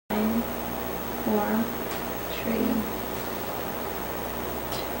4, 3.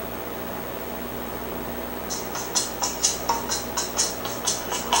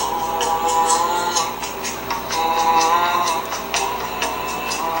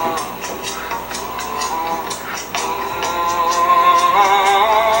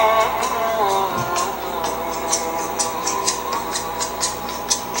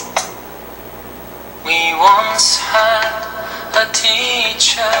 We once had a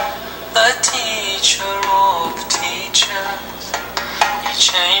teacher of teachers. He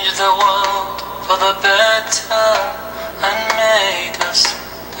changed the world for the better and made us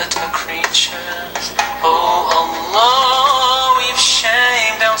better creatures. Oh Allah, we've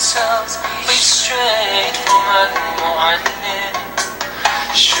shamed ourselves, we've strayed from Al-Mu'allim.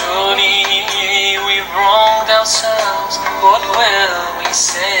 Surely we've wronged ourselves, what will we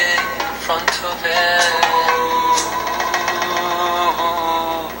say in front of them?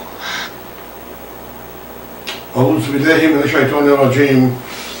 أعوذ بالله من الشيطان الرجيم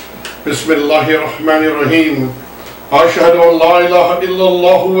بسم الله الرحمن الرحيم أشهد أن لا إله إلا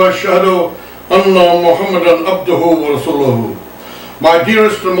الله وأشهد أن محمدا عبده ورسوله. My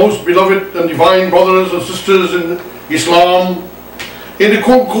dearest and most beloved and divine brothers and sisters in Islam, in the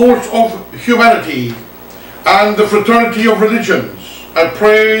concourse of humanity and the fraternity of religions, I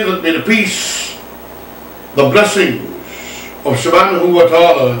pray that may the peace, the blessings of Subhanahu wa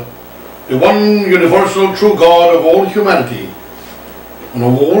Ta'ala, the one universal true God of all humanity and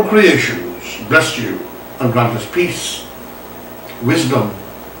of all creations, bless you and grant us peace, wisdom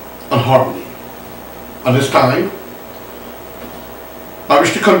and harmony. At this time, I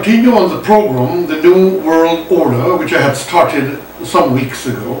wish to continue on the program, The New World Order, which I had started some weeks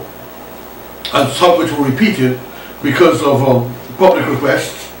ago, and some which were repeated because of public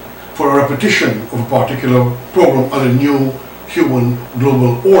requests for a repetition of a particular program on a new human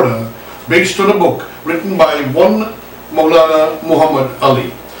global order based on a book written by one Maulana Muhammad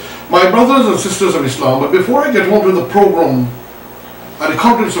Ali. My brothers and sisters of Islam, but before I get on to the program and the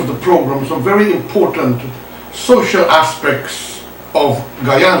contents of the program, some very important social aspects of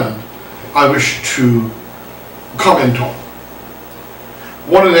Guyana I wish to comment on.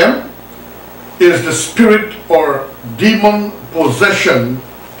 One of them is the spirit or demon possession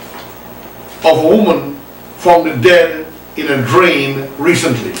of a woman found dead in a drain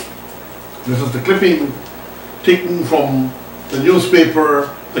recently. This is the clipping taken from the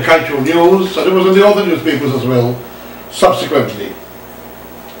newspaper, the Kaito News, and it was in the other newspapers as well subsequently.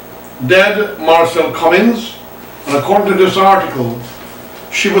 Dead Marcel Cummins, and according to this article,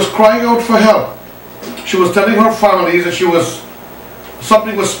 she was crying out for help. She was telling her family that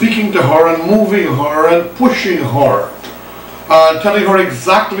something was speaking to her and moving her and pushing her, and telling her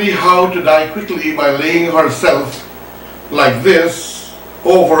exactly how to die quickly by laying herself like this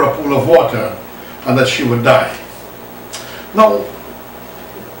over a pool of water, and that she would die. Now,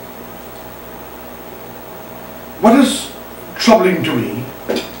 what is troubling to me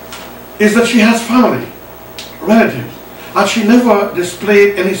is that she has family, relatives, and she never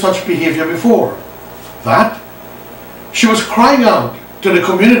displayed any such behavior before. That she was crying out to the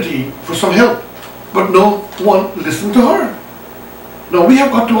community for some help, but no one listened to her. Now we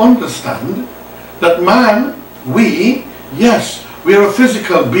have got to understand that man, yes, we are a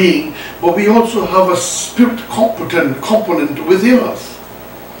physical being, but we also have a spirit component within us.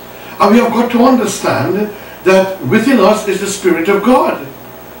 And we have got to understand that within us is the Spirit of God.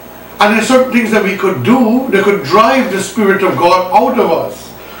 And there are certain things that we could do that could drive the Spirit of God out of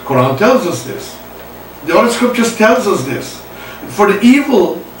us. Quran tells us this. The other scriptures tells us this. For the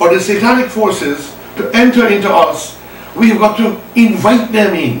evil or the satanic forces to enter into us, we have got to invite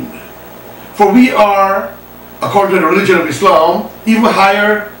them in. For we are, according to the religion of Islam, even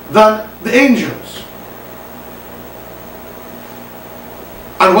higher than the angels.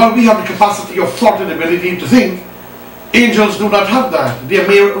 And while we have the capacity of thought and ability to think, angels do not have that. They are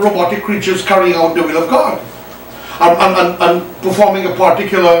mere robotic creatures carrying out the will of God and performing a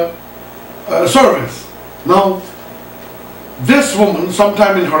particular service. Now, this woman,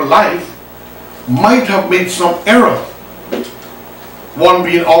 sometime in her life, might have made some error. One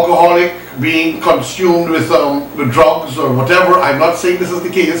being alcoholic, being consumed with drugs or whatever. I'm not saying this is the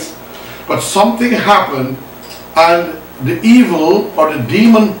case, but something happened and the evil or the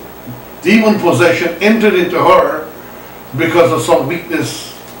demon possession entered into her because of some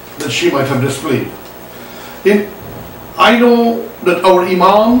weakness that she might have displayed. I know that our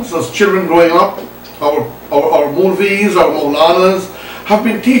imams, as children growing up, our Mulvis, our Maulanas, have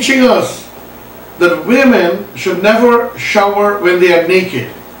been teaching us that women should never shower when they are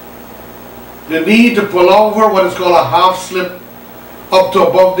naked. They need to pull over what is called a half slip up to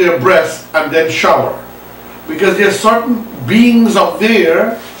above their breast and then shower. Because there are certain beings out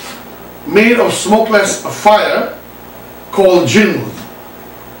there made of smokeless fire called jinns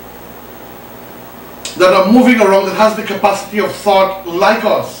that are moving around, that has the capacity of thought like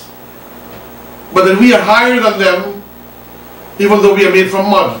us, but that we are higher than them, even though we are made from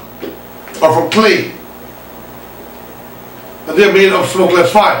mud or from clay, and they are made of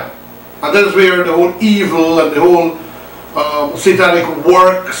smokeless fire. And that is where the whole evil and the whole satanic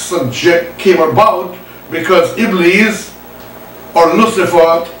works and came about, because Iblis or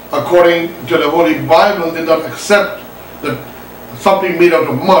Lucifer, according to the Holy Bible, did not accept that something made out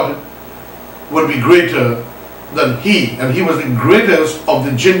of mud would be greater than he, and he was the greatest of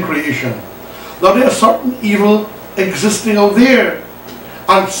the jinn creation. Now there are certain evil existing out there,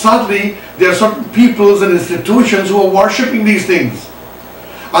 and sadly there are certain peoples and institutions who are worshipping these things,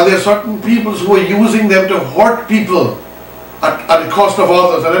 and there are certain peoples who are using them to hurt people at the cost of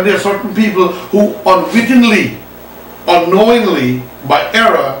others, and then there are certain people who unwittingly, unknowingly, by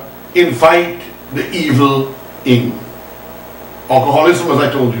error, invite the evil in. Alcoholism, as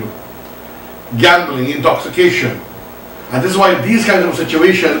I told you, gambling, intoxication. And this is why these kinds of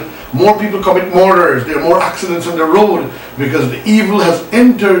situations, more people commit murders, there are more accidents on the road, because the evil has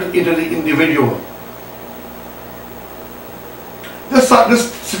entered into the individual.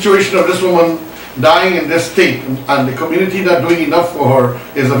 This situation of this woman dying in this state, and the community not doing enough for her,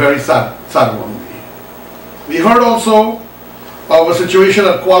 is a very sad one. We heard also of a situation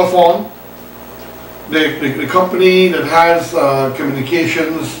at Qualphone, the company that has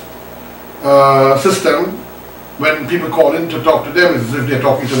communications system. When people call in to talk to them, it's as if they're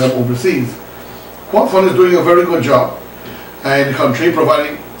talking to them overseas. Qualphone is doing a very good job in the country,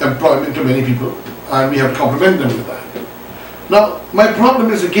 providing employment to many people, and we have to compliment them with that. Now, my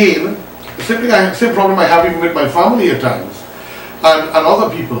problem is, again, the same problem I have even with my family at times, and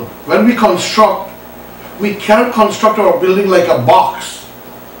other people. When we construct, we cannot construct our building like a box,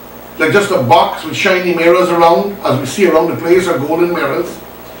 like just a box with shiny mirrors around, as we see around the place, or golden mirrors,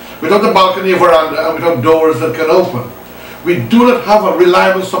 without the balcony, veranda, and without doors that can open. We do not have a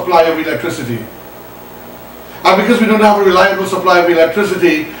reliable supply of electricity. And because we don't have a reliable supply of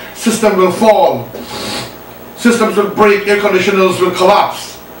electricity, systems will fall, systems will break, air conditioners will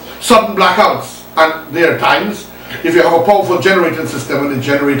collapse, sudden blackouts. And there are times, if you have a powerful generating system, and the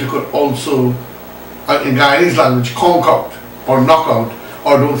generator could also, in Guyanese language, conk out, or knock out,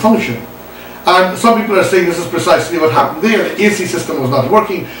 or don't function. And some people are saying this is precisely what happened there. The AC system was not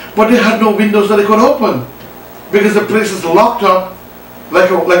working, but they had no windows that they could open, because the place is locked up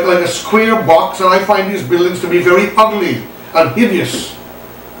like a square box. And I find these buildings to be very ugly and hideous,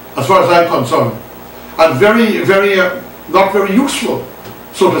 as far as I'm concerned, and very not very useful,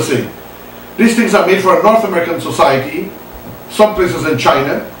 so to say. These things are made for a North American society, some places in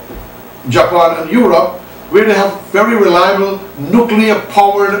China, Japan, and Europe, where they have very reliable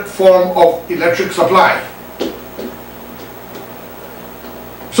nuclear-powered form of electric supply.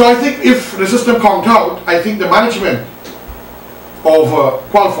 So I think if the system conked out, I think the management of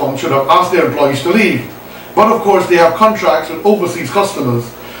Qualphone should have asked their employees to leave. But of course they have contracts with overseas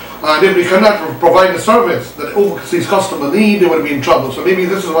customers, and if they cannot provide the service that the overseas customer need, they will be in trouble. So maybe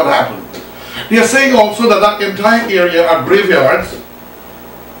this is what happened. They are saying also that that entire area are graveyards,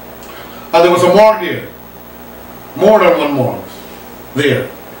 and there was a morgue there. More than one morgue there,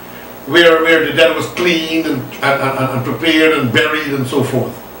 where the dead was cleaned and prepared and buried and so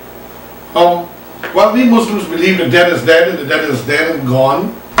forth. While we Muslims believe the dead is dead, and the dead is dead and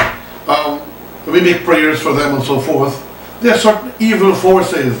gone, we make prayers for them and so forth, there are certain evil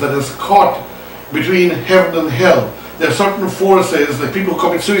forces that is caught between heaven and hell. There are certain forces, like people who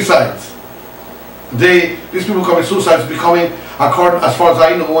commit suicides. These people who commit suicides becoming, according, as far as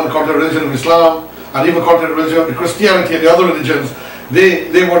I know, according to the religion of Islam, and even according to the religion of Christianity and the other religions,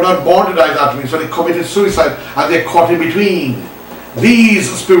 they were not born to die that way, so they committed suicide, and they're caught in between these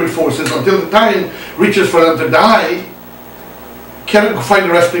spirit forces until the time reaches for them to die, cannot find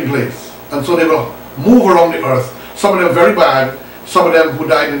a resting place, and so they will move around the earth. Some of them very bad, some of them who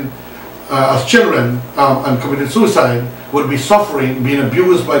died as children and committed suicide would be suffering, being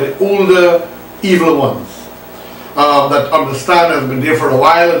abused by the older evil ones. That understand, has been there for a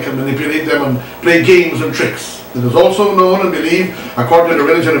while, and can manipulate them and play games and tricks. It is also known and believed, according to the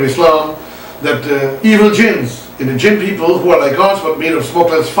religion of Islam, that evil jinns, the jinn people who are like us but made of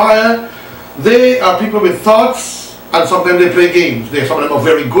smokeless fire, they are people with thoughts, and sometimes they play games. Some of them are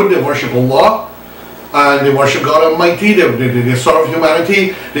very good, they worship Allah, and they worship God Almighty, they serve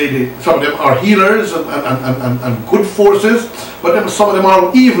humanity, some of them are healers and good forces, but some of them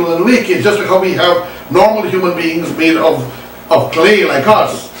are evil and wicked, just like how we have normal human beings made of of clay like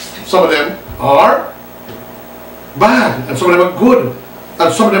us. Some of them are bad, and some of them are good,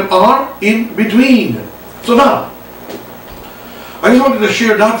 and some of them are in between. So now, I just wanted to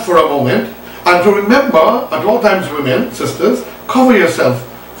share that for a moment, and to remember at all times, women, sisters, cover yourself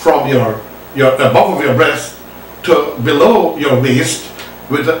from your above of your breast to below your waist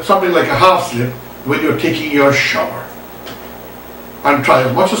with something like a half slip when you're taking your shower, and try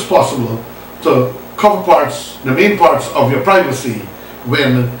as much as possible to cover parts, the main parts of your privacy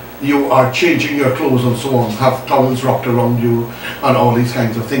when you are changing your clothes and so on. Have towels wrapped around you and all these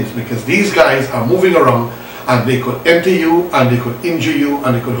kinds of things, because these guys are moving around and they could enter you and they could injure you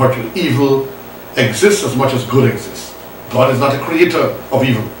and they could hurt you. Evil exists as much as good exists. God is not a creator of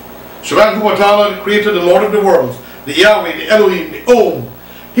evil. Subhanahu wa ta'ala created the Lord of the worlds, the Yahweh, the Elohim, the Om.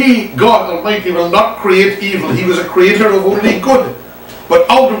 He, God Almighty, will not create evil. He was a creator of only good. But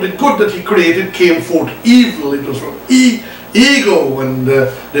out of the good that he created came forth evil. It was from ego, and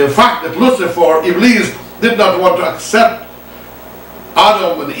the fact that Lucifer, Iblis, did not want to accept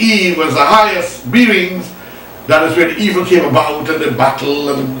Adam and Eve as the highest beings. That is where the evil came about, and the battle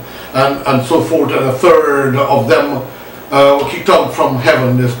and so forth, and a third of them were kicked out from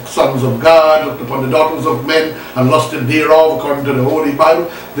heaven. The sons of God looked upon the daughters of men and lusted thereof, according to the Holy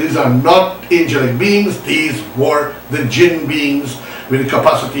Bible. These are not angelic beings. These were the jinn beings with the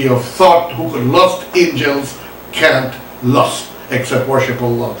capacity of thought, who could lust. Angels can't lust except worship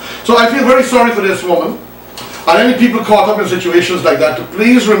Allah. So I feel very sorry for this woman and any people caught up in situations like that, to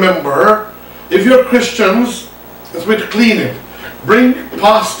please remember, if you're Christians, it's way to clean it. Bring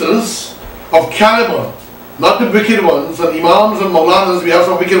pastors of caliber, not the wicked ones, and imams and maulanas, we have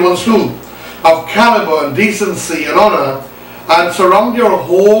some wicked ones too, of caliber and decency and honor, and surround your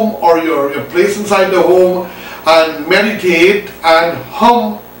home or your place inside the home and meditate and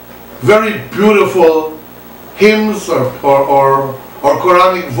hum very beautiful hymns or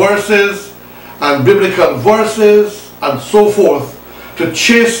Quranic verses and biblical verses and so forth, to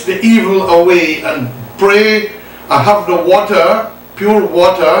chase the evil away, and pray and have the water, pure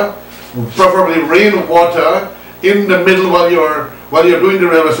water, preferably rain water, in the middle while you're doing the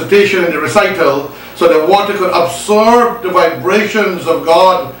recitation and the recital, so the water could absorb the vibrations of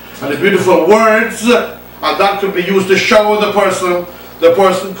God and the beautiful words, and that could be used to shower the person. The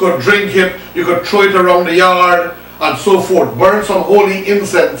person could drink it, you could throw it around the yard and so forth, burn some holy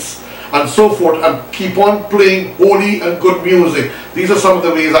incense and so forth, and keep on playing holy and good music. These are some of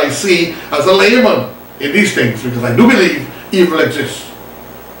the ways I see as a layman in these things, because I do believe evil exists.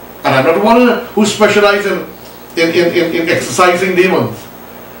 And I'm not one who specializes in exercising demons,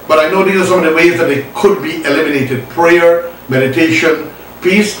 but I know these are some of the ways that they could be eliminated. Prayer, meditation,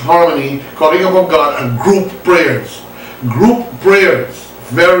 peace, harmony, calling upon God, and group prayers. Group prayers,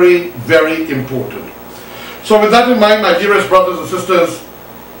 very, very important. So with that in mind, my dearest brothers and sisters,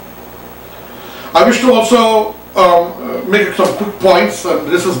 I wish to also make some quick points, and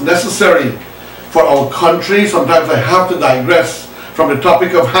this is necessary for our country. Sometimes I have to digress from the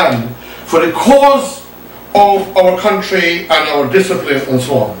topic of hand for the cause of our country and our discipline and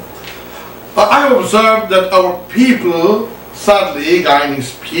so on. I have observed that our people, sadly,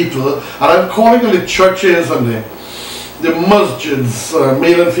 Guyanese people, and I'm calling on the churches and the masjids,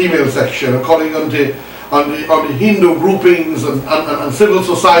 male and female section, I'm calling on the Hindu groupings and civil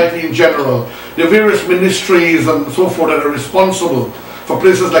society in general, the various ministries and so forth that are responsible for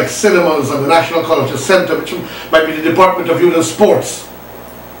places like cinemas and the National Culture Center, which might be the Department of Youth and Sports,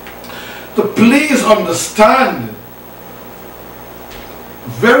 to please understand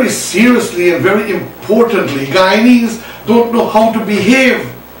very seriously and very importantly, Guyanese don't know how to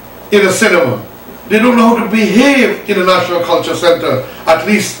behave in a cinema. They don't know how to behave in a National Culture Center, at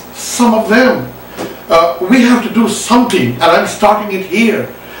least some of them. We have to do something, and I'm starting it here,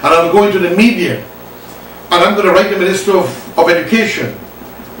 and I'm going to the media, and I'm going to write the Minister of Education,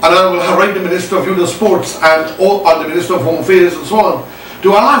 and I will write the Minister of Youth and Sports, and the Minister of Home Affairs and so on,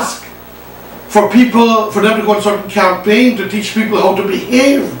 to ask for people, for them to go on a certain campaign to teach people how to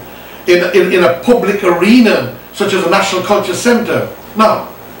behave in a public arena, such as a National Culture Center. Now,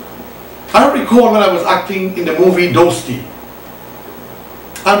 I recall when I was acting in the movie Dosti,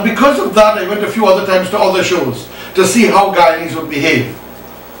 and because of that I went a few other times to other shows to see how Guyanese would behave.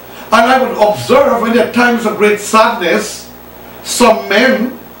 And I would observe when at times of great sadness, some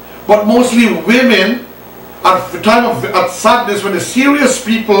men, but mostly women, at the time of sadness, when the serious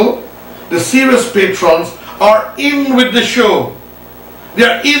people, the serious patrons, are in with the show. They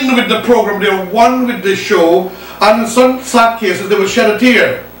are in with the program, they are one with the show, and in some sad cases they will shed a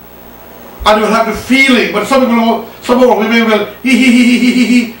tear. And they will have the feeling, but some of our women will hee hee hee hee hee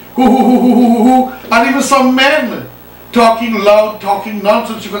hee, hoo hoo hoo hoo hoo hoo, and even some men talking loud, talking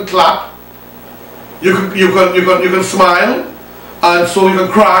nonsense, you can clap. You can smile, and so you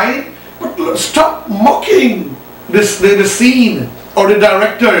can cry. But stop mocking the scene, or the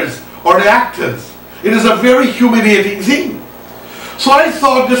directors, or the actors. It is a very humiliating thing. So I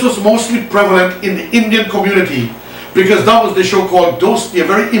thought this was mostly prevalent in the Indian community, because that was the show called Dosti, a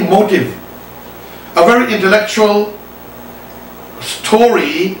very emotive, a very intellectual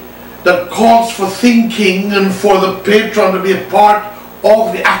story that calls for thinking and for the patron to be a part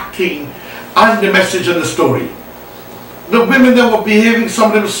of the acting and the message of the story. The women that were behaving,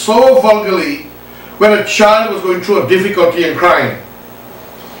 some of them so vulgarly, when a child was going through a difficulty and crying,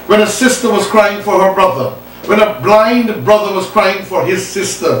 when a sister was crying for her brother, when a blind brother was crying for his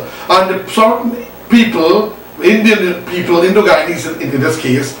sister, and certain people, Indian people, Indo-Guyanese in this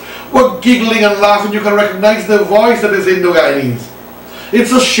case, were giggling and laughing. You can recognize the voice that is Indo-Guyanese.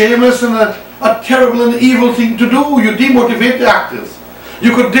 It's a shameless and a terrible and evil thing to do. You demotivate the actors.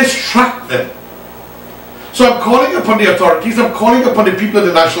 You could distract them. So I'm calling upon the authorities, I'm calling upon the people at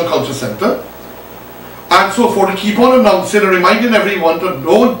the National Culture Centre, and so forth, to keep on announcing and reminding everyone to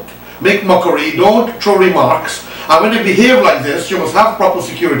don't make mockery, don't throw remarks, and when they behave like this, you must have proper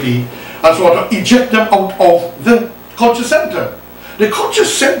security, and so on, to eject them out of the Culture Centre. The Culture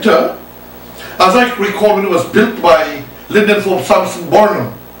Centre, as I recall when it was built by Lyndon Forbes Sampson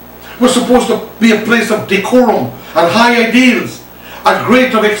Burnham, was supposed to be a place of decorum and high ideals, a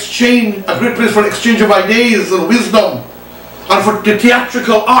great place for exchange of ideas and wisdom, and for the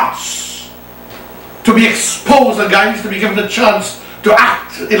theatrical arts to be exposed and guys to be given a chance to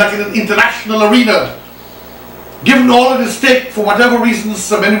act like in an international arena. Given all at stake, for whatever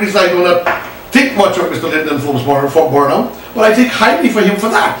reasons, many reasons I do not think much of Mr. Lyndon Forbes Burnham, but I think highly for him for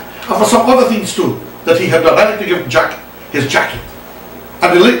that, and for some other things too that he had done. I like to give his jacket.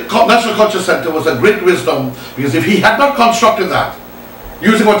 And the National Culture Centre was a great wisdom, because if he had not constructed that,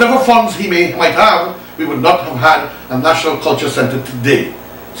 using whatever funds he might have, we would not have had a National Culture Centre today.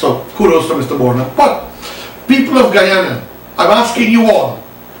 So kudos to Mr. Burnham. But people of Guyana, I'm asking you all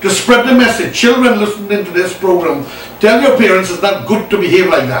to spread the message. Children listening to this program, tell your parents it's not good to behave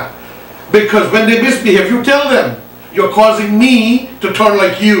like that. Because when they misbehave, you tell them, you're causing me to turn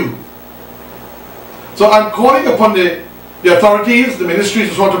like you. So I'm calling upon the authorities, the ministries,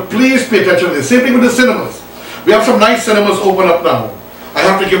 to sort of please pay attention to this. Same thing with the cinemas. We have some nice cinemas open up now. I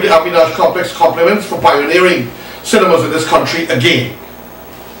have to give the Avinash Complex compliments for pioneering cinemas in this country again.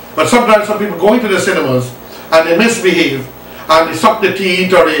 But sometimes some people go into the cinemas and they misbehave and they suck their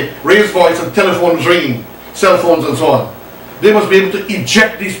teeth or they raise voice and telephones ringing, cell phones and so on. They must be able to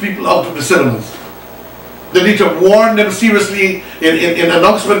eject these people out of the cinemas. They need to warn them seriously in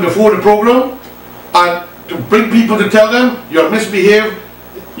announcement before the program, and to bring people to tell them, you're misbehaved,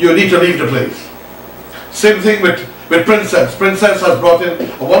 you need to leave the place. Same thing with Princess. Princess has brought in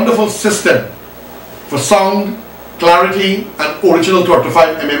a wonderful system for sound, clarity and original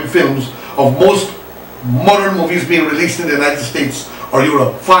 35mm films of most modern movies being released in the United States or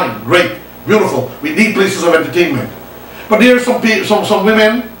Europe. Fine, great, beautiful. We need places of entertainment. But there are some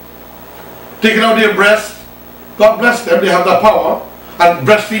women taking out their breasts, God bless them, they have that power, and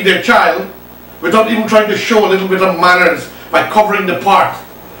breastfeed their child without even trying to show a little bit of manners by covering the part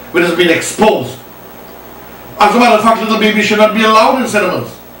which has been exposed. As a matter of fact, little babies should not be allowed in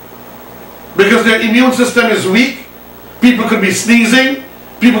cinemas because their immune system is weak. People could be sneezing,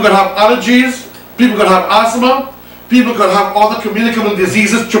 people could have allergies, people could have asthma, people could have other communicable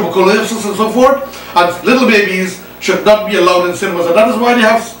diseases, tuberculosis and so forth, and little babies should not be allowed in cinemas. And that is why they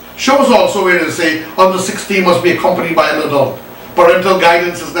have shows also where they say under 16 must be accompanied by an adult. Parental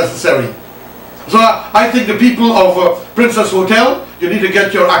guidance is necessary. So I think the people of Princess Hotel, you need to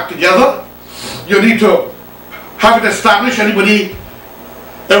get your act together. You need to have it established. Everybody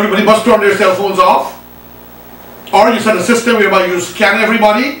must turn their cell phones off. Or you set a system whereby you scan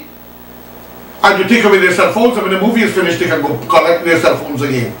everybody and you take away their cell phones, and when the movie is finished they can go collect their cell phones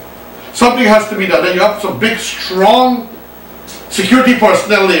again. Something has to be done. And you have some big strong security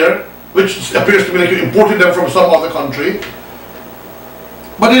personnel there, which appears to me like you imported them from some other country.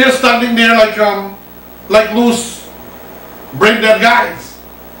 But they're just standing there like loose, brain-dead guys.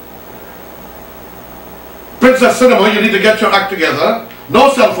 Princess Cinema, you need to get your act together.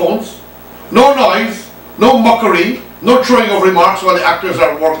 No cell phones, no noise, no mockery, no throwing of remarks while the actors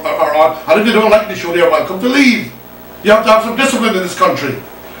are on. And if they don't like the show, they are welcome to leave. You have to have some discipline in this country.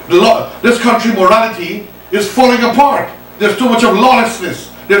 This country morality is falling apart. There's too much of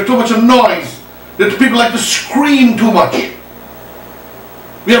lawlessness. There's too much of noise. People like to scream too much.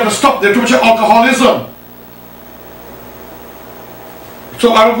 We have to stop. There's too much of alcoholism.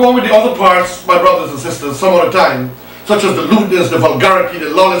 So I will go on with the other parts, my brothers and sisters, some other time. such as the lewdness, the vulgarity, the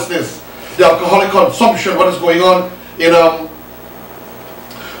lawlessness, the alcoholic consumption, what is going on in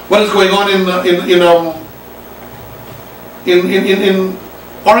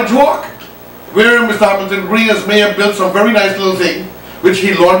Orange Walk, where Mr. Hamilton Green has may have built some very nice little thing, which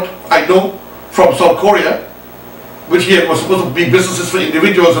he learned, I know, from South Korea, which he was supposed to be businesses for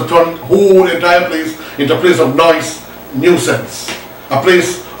individuals that turned whole entire place into a place of noise, nuisance, a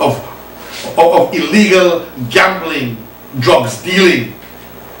place of illegal gambling, drugs dealing,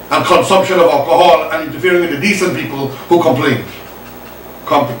 and consumption of alcohol, and interfering with the decent people who complain.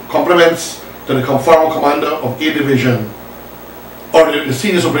 Compliments to the former commander of A Division, or the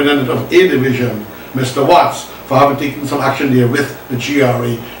senior superintendent of A Division, Mr. Watts, for having taken some action there with the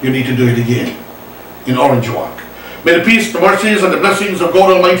GRA. You need to do it again in Orange Walk. May the peace, the mercies, and the blessings of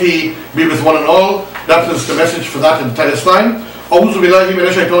God Almighty be with one and all. That is the message for that entire time. For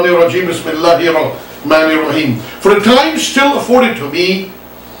the time still afforded to me,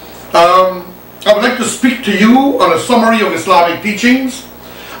 I would like to speak to you on a summary of Islamic teachings,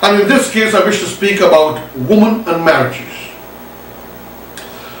 and in this case I wish to speak about woman and marriages.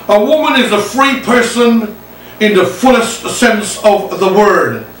 A woman is a free person in the fullest sense of the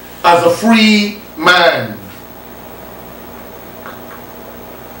word, as a free man.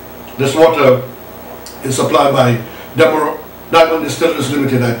 This water is supplied by Diamond Distillers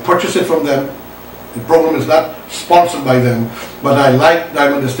Limited. I purchased it from them. The program is not sponsored by them, but I like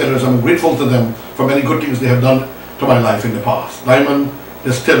Diamond Distillers. I'm grateful to them for many good things they have done to my life in the past. Diamond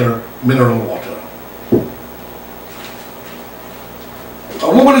Distiller Mineral Water. A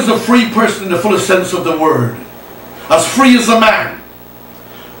woman is a free person in the fullest sense of the word, as free as a man.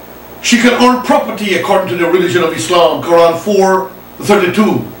 She can earn property according to the religion of Islam, Quran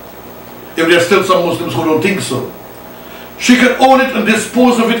 4:32, if there are still some Muslims who don't think so. She can own it and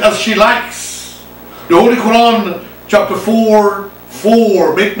dispose of it as she likes. The Holy Quran, chapter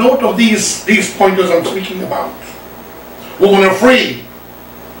 4:4. Make note of these pointers I'm speaking about. Women are free.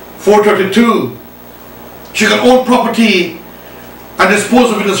 4:32. She can own property and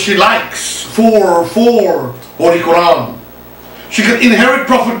dispose of it as she likes. 4:4. Holy Quran. She can inherit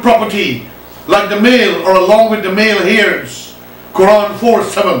property like the male or along with the male heirs. Quran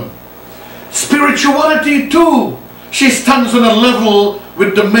 4:7. Spirituality too. She stands on a level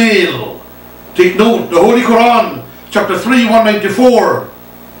with the male. Take note, the Holy Quran, chapter 3, 194,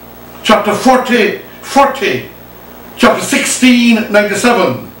 chapter 40, chapter 16,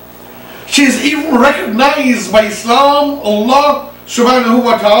 97. She is even recognized by Islam, Allah subhanahu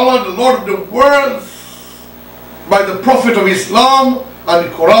wa ta'ala, the Lord of the worlds, by the Prophet of Islam and the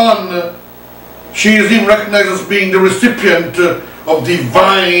Quran. She is even recognized as being the recipient of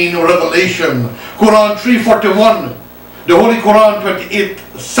divine revelation. Quran 3:41, the Holy Quran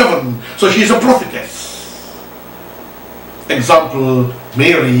 28:7. So she is a prophetess. Example,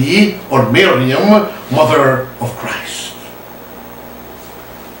 Mary or Miriam, mother of Christ.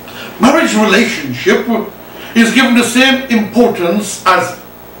 Marriage relationship is given the same importance as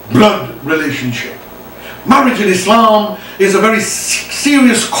blood relationship. Marriage in Islam is a very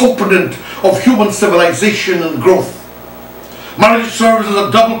serious component of human civilization and growth. Marriage serves as a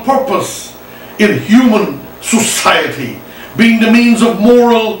double purpose in human society, being the means of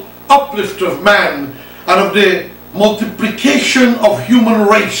moral uplift of man and of the multiplication of human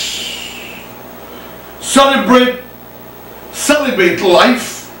race. Celibate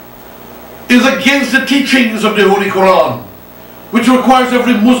life is against the teachings of the Holy Quran, which requires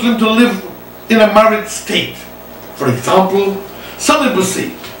every Muslim to live in a married state. For example,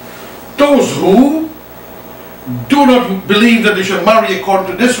 celibacy. Those who do not believe that they should marry according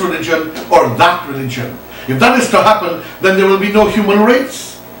to this religion or that religion. If that is to happen, then there will be no human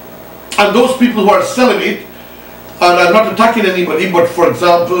race. And those people who are celibate, and I'm not attacking anybody, but for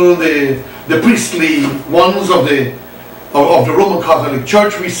example, the priestly ones of the Roman Catholic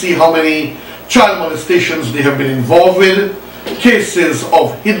Church, we see how many child molestations they have been involved with, cases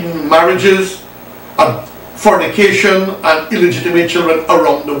of hidden marriages, and fornication, and illegitimate children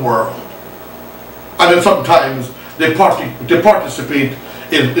around the world. And then sometimes they participate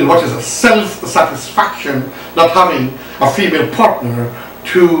in what is a self-satisfaction, not having a female partner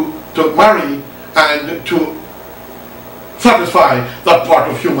to marry and to satisfy that part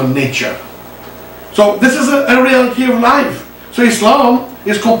of human nature. So this is a reality of life. So Islam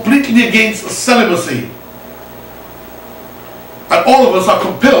is completely against celibacy. And all of us are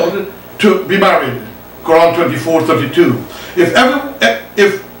compelled to be married. Quran 24:32.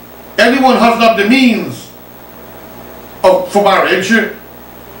 If anyone has not the means for marriage,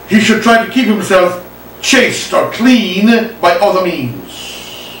 he should try to keep himself chaste or clean by other means.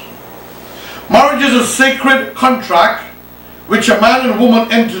 Marriage is a sacred contract which a man and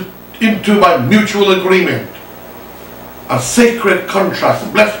woman enter into by mutual agreement. A sacred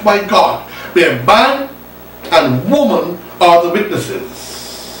contract blessed by God, where man and woman are the witnesses.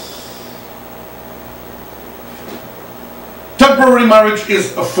 Temporary marriage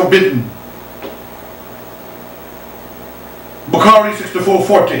is forbidden. Bukhari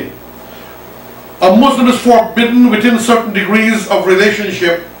 64:40. A Muslim is forbidden within certain degrees of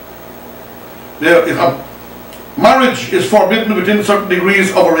relationship. Marriage is forbidden within certain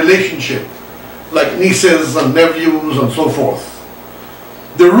degrees of a relationship, like nieces and nephews and so forth.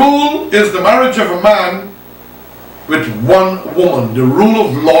 The rule is the marriage of a man with one woman, the rule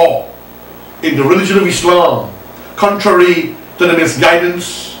of law in the religion of Islam, contrary to the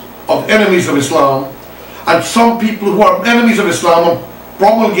misguidance of enemies of Islam. And some people who are enemies of Islam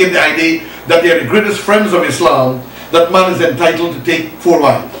promulgate the idea that they are the greatest friends of Islam, that man is entitled to take 4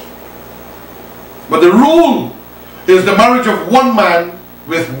 wives. But the rule is the marriage of one man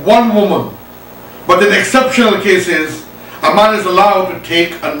with one woman. But in exceptional cases, a man is allowed to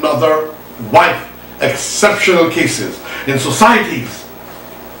take another wife. Exceptional cases. In societies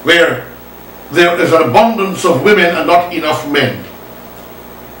where there is an abundance of women and not enough men,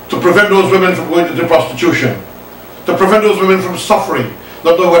 to prevent those women from going into prostitution, to prevent those women from suffering,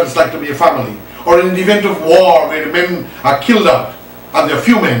 not knowing what it's like to be a family, or in the event of war where the men are killed out and there are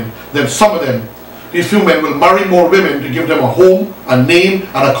few men, then some of them, these few men will marry more women to give them a home, a name,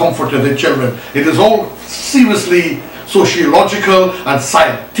 and a comfort to their children. It is all seriously sociological and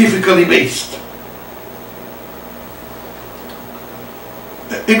scientifically based.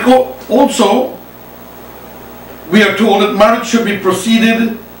 Also, we are told that marriage should be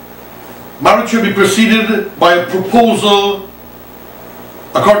preceded by a proposal,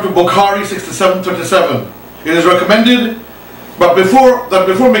 according to Bukhari 67:37. It is recommended, but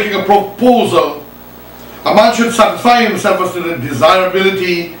before making a proposal, a man should satisfy himself as to the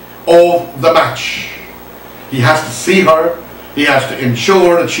desirability of the match. He has to see her, he has to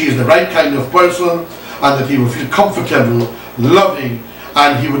ensure that she is the right kind of person, and that he will feel comfortable, loving,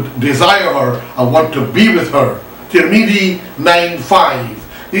 and he would desire her and want to be with her. Tirmidhi 9:5.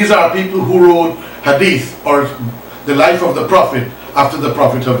 These are people who wrote hadith, or the life of the Prophet after the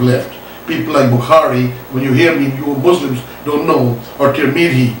Prophet have left. People like Bukhari, when you hear me, you Muslims don't know, or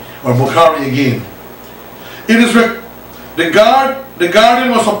Tirmidhi, or Bukhari again. It is the guardian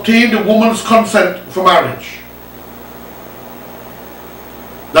must obtain the woman's consent for marriage.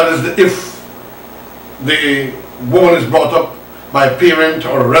 That is, if the woman is brought up by a parent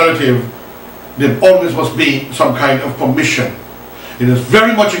or a relative, there always must be some kind of permission. It is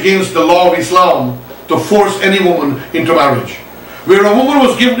very much against the law of Islam to force any woman into marriage. Where a woman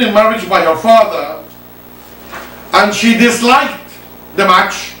was given in marriage by her father and she disliked the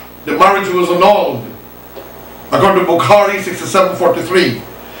match, the marriage was annulled. According to Bukhari 67:43.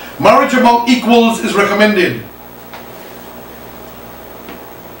 Marriage among equals is recommended.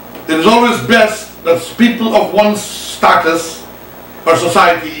 It is always best that people of one status or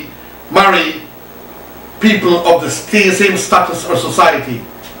society marry people of the same status or society.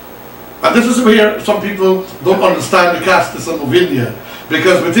 And this is where some people don't understand the caste system of India,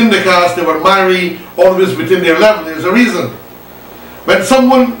 because within the caste they were married always within their level. There's a reason. When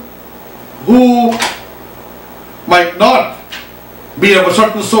someone who might not be of a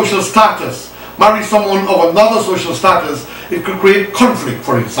certain social status marry someone of another social status, it could create conflict.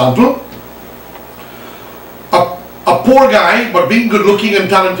 For example, a poor guy, but being good looking and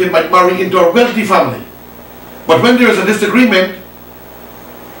talented, might marry into a wealthy family. But when there is a disagreement,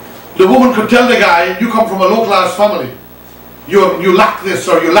 the woman could tell the guy, you come from a low class family, you lack this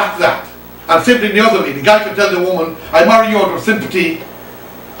or you lack that. And same thing the other way, the guy could tell the woman, I marry you out of sympathy,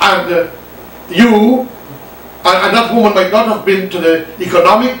 and and that woman might not have been to the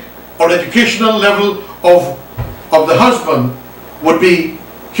economic or educational level of the husband, would be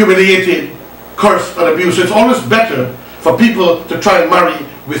humiliated, cursed and abused. So it's always better for people to try and marry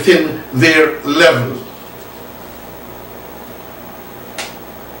within their level.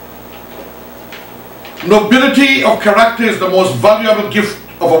 Nobility of character is the most valuable gift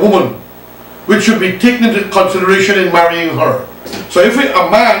of a woman, which should be taken into consideration in marrying her. So if a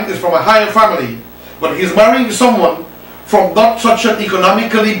man is from a higher family, but he's marrying someone from not such an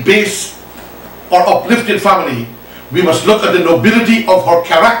economically based or uplifted family, we must look at the nobility of her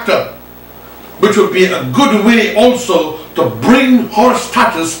character, which would be a good way also to bring her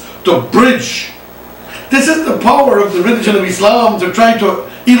status to bridge. This is the power of the religion of Islam, to try to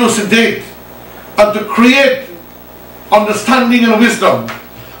elucidate and to create understanding and wisdom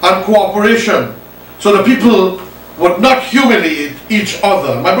and cooperation, so that people would not humiliate each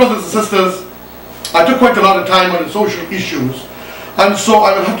other. My brothers and sisters, I took quite a lot of time on the social issues, and so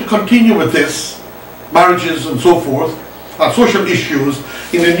I will have to continue with this, marriages and so forth, and social issues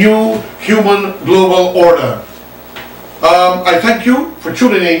in the new human global order. I thank you for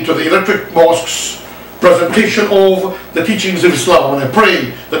tuning in to the Electric Mosque's presentation of the teachings of Islam, and I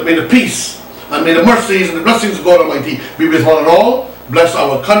pray that may the peace and may the mercies and the blessings of God Almighty be with one and all. Bless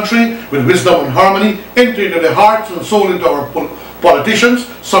our country with wisdom and harmony, enter into the hearts and soul into our politicians,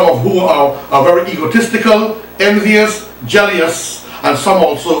 some of who are very egotistical, envious, jealous, and some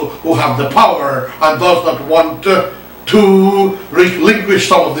also who have the power and does not want to relinquish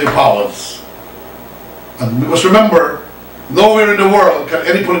some of their powers. And we must remember, nowhere in the world can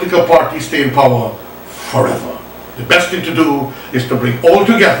any political party stay in power forever. The best thing to do is to bring all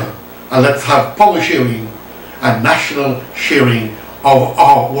together and let's have power sharing and national sharing of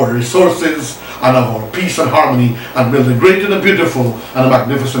our resources and of our peace and harmony, and build a great and a beautiful and a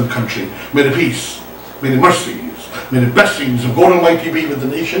magnificent country. May the peace, may the mercies, may the blessings of God Almighty be with the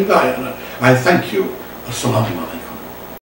nation Guyana. I thank you. Assalamu alaikum.